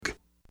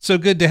So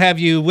good to have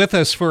you with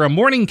us for a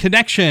morning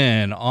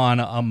connection on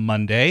a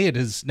Monday. It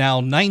is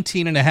now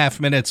 19 and a half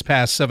minutes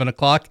past 7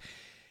 o'clock,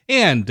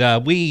 and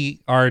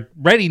we are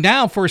ready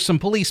now for some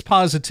police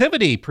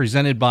positivity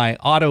presented by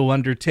Auto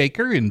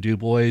Undertaker in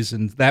DuBois,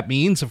 and that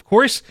means, of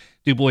course,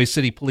 DuBois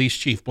City Police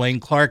Chief Blaine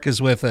Clark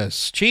is with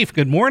us. Chief,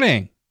 good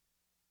morning.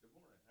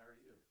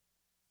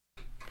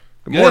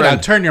 Good morning. I'll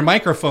turn your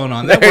microphone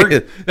on.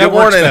 Good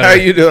morning. How are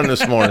you doing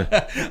this morning?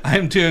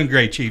 I'm doing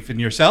great, Chief. And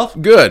yourself?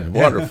 Good.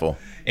 Wonderful.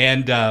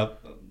 And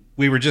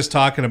we were just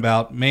talking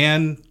about,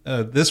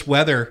 this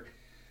weather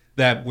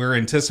that we're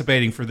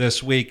anticipating for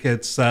this week.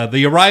 It's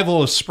the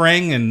arrival of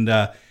spring. And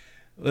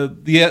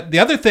the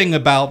other thing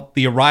about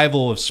the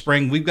arrival of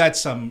spring, we've got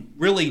some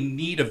really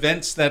neat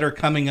events that are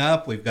coming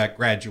up. We've got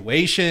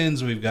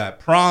graduations, we've got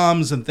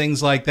proms and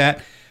things like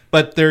that.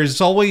 But there's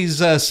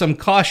always some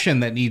caution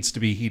that needs to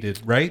be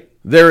heeded, right?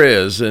 There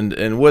is,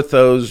 and with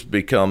those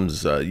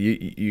becomes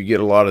you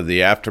get a lot of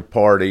the after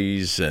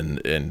parties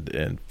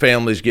and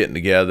families getting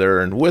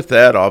together, and with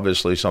that,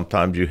 obviously,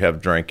 sometimes you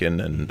have drinking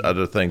and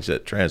other things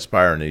that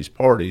transpire in these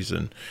parties.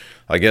 And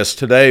I guess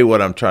today,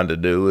 what I'm trying to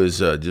do is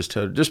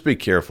just be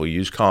careful,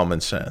 use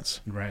common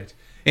sense. Right,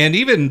 and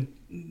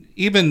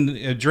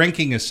even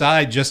drinking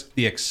aside, just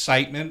the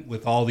excitement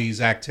with all these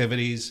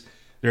activities,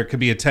 there could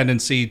be a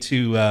tendency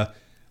to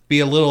be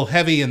a little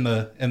heavy in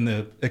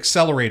the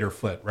accelerator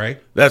foot,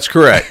 right? That's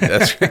correct.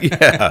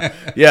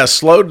 Yeah.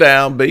 Slow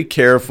down. Be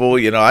careful.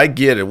 I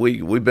get it.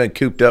 We've been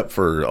cooped up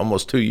for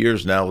almost 2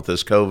 years now with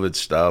this COVID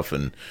stuff,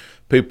 and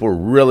people are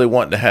really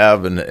wanting to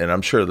have, and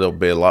I'm sure there'll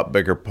be a lot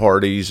bigger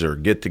parties or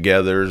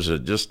get-togethers. Or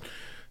just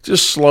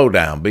slow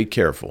down. Be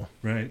careful.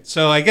 Right.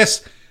 So I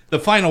guess the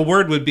final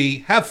word would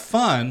be have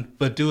fun,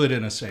 but do it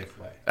in a safe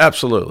way.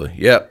 Absolutely.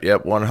 Yep.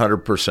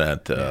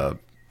 100%.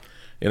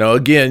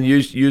 Again,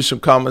 use some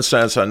common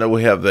sense. I know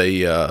we have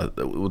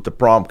with the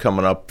prom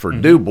coming up for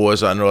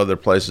DuBois. I know other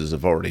places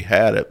have already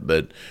had it,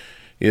 but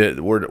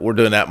we're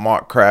doing that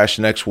mock crash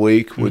next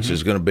week, which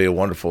is going to be a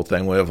wonderful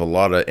thing. We have a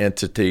lot of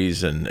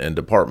entities and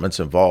departments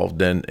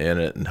involved in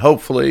it, and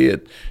hopefully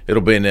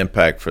it'll be an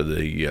impact for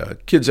the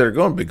kids that are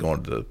going to be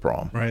going to the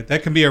prom. Right,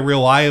 that can be a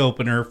real eye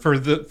opener for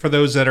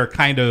those that are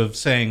kind of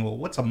saying, "Well,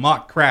 what's a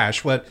mock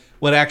crash? What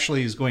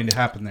actually is going to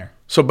happen there?"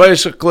 So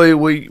basically,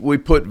 we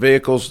put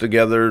vehicles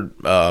together,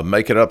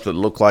 make it up that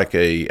look like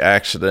a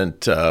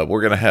accident.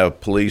 We're going to have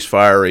police,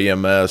 fire,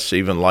 EMS,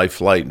 even life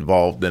flight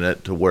involved in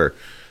it, to where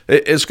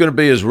it's going to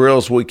be as real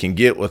as we can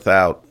get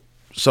without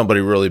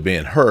somebody really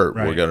being hurt.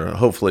 Right. We're going to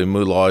hopefully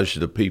moulage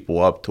the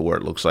people up to where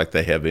it looks like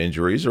they have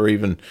injuries or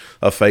even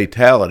a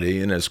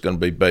fatality, and it's going to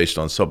be based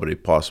on somebody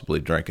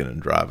possibly drinking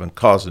and driving,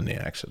 causing the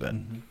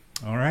accident.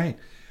 All right.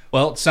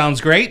 Well, it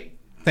sounds great.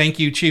 Thank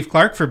you, Chief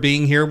Clark, for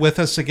being here with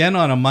us again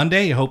on a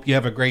Monday. I hope you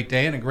have a great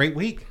day and a great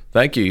week.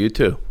 Thank you. You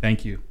too.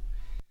 Thank you.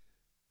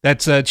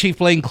 That's Chief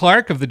Blaine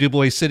Clark of the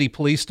DuBois City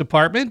Police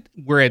Department.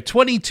 We're at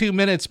 22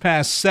 minutes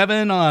past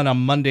 7 on a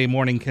Monday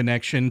morning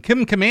connection.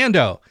 Kim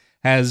Commando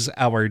has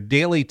our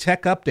daily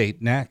tech update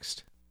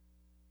next.